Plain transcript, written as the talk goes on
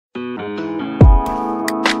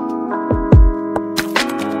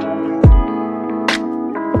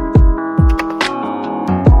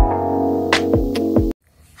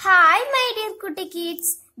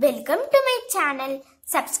kids, welcome to my channel.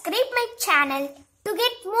 Subscribe my channel to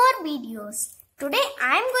get more videos. Today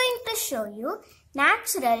I am going to show you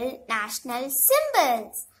national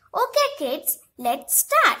symbols. Okay kids, let's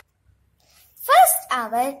start. First,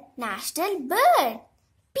 our national bird,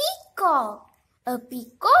 peacock. A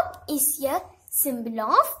peacock is a symbol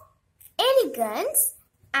of elegance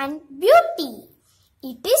and beauty.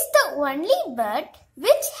 It is the only bird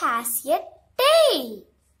which has a tail.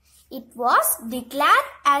 It was declared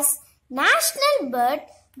as national bird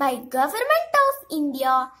by Government of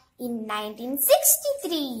India in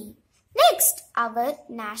 1963. Next, our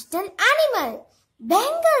national animal,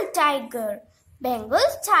 Bengal tiger. Bengal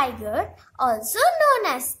tiger, also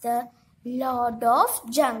known as the Lord of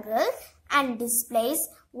Jungle, and displays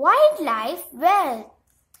wildlife well.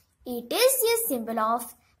 It is a symbol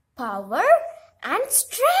of power and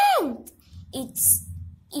strength. It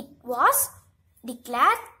was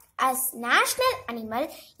declared as national animal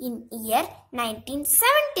in year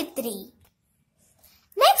 1973.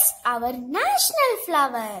 Next, our national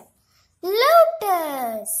flower,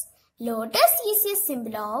 lotus. Lotus is a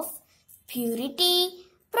symbol of purity,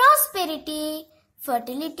 prosperity,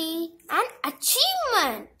 fertility and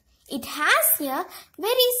achievement. It has a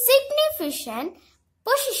very significant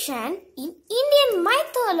position in Indian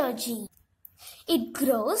mythology. It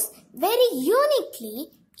grows very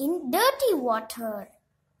uniquely in dirty water.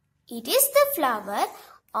 It is the flower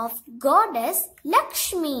of goddess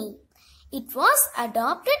Lakshmi. It was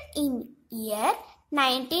adopted in year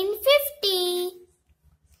 1950.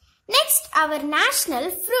 Next, our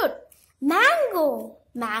national fruit, mango.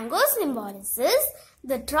 Mango symbolizes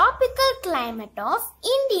the tropical climate of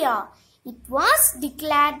India. It was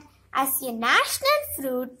declared as a national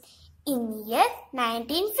fruit in year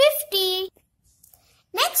 1950.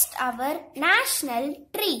 Next, our national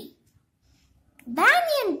tree,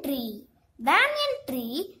 Banyan tree. Banyan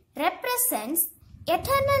tree represents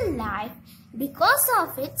eternal life because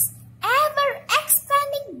of its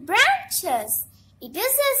ever-expanding branches. It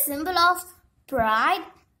is a symbol of pride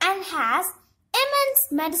and has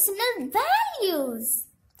immense medicinal values.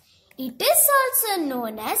 It is also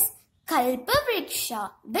known as Kalpavriksha,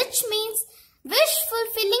 which means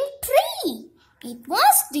wish-fulfilling tree. It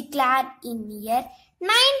was declared in year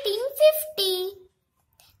 1950.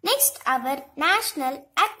 Next, our national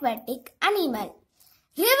aquatic animal,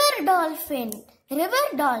 river dolphin.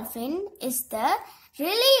 River dolphin is the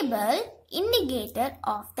reliable indicator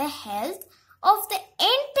of the health of the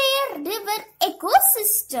entire river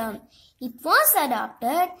ecosystem. It was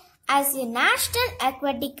adopted as a national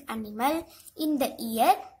aquatic animal in the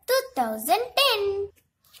year 2010.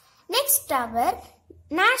 Next, our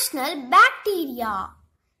national bacteria,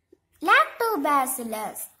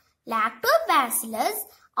 Lactobacillus. Lactobacillus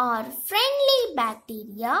are friendly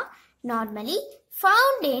bacteria normally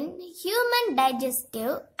found in human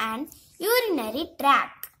digestive and urinary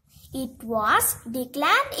tract. It was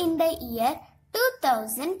declared in the year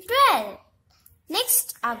 2012.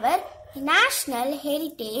 Next, our national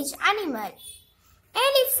heritage animal,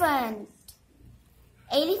 elephant.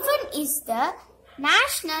 Elephant is the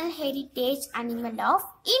national heritage animal of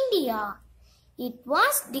India. It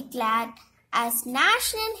was declared as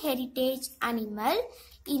national heritage animal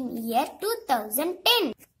in year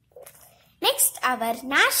 2010. Next, our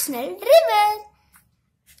national river,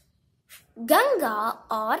 Ganga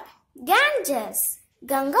or Ganges.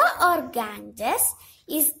 Ganga or Ganges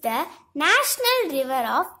is the national river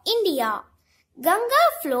of India. Ganga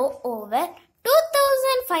flows over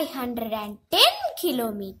 2,510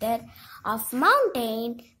 kilometers of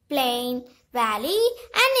mountain, plain, valley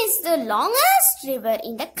and is the longest river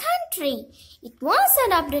in the country. It was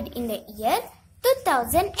adopted in the year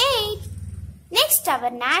 2008. Next, our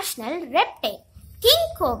national reptile, King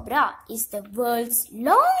Cobra is the world's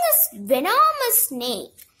longest venomous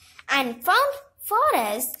snake and found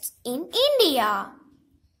forests in India.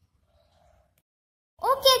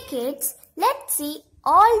 Okay kids, let's see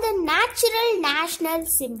all the natural national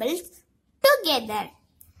symbols together.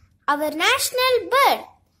 Our national bird,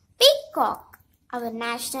 peacock. Our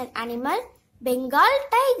national animal, Bengal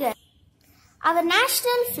tiger. Our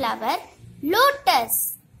national flower,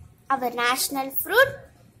 lotus. Our national fruit,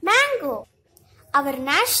 mango. Our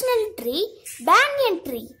national tree, banyan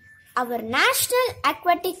tree. Our national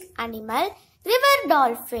aquatic animal, river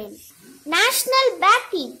dolphin. National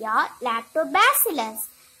bacteria, Lactobacillus.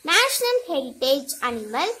 National heritage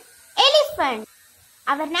animal, elephant.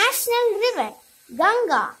 Our national river,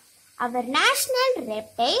 Ganga. Our national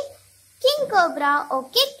reptile, King Cobra.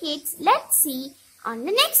 Okay kids, let's see on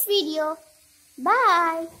the next video.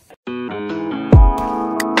 Bye.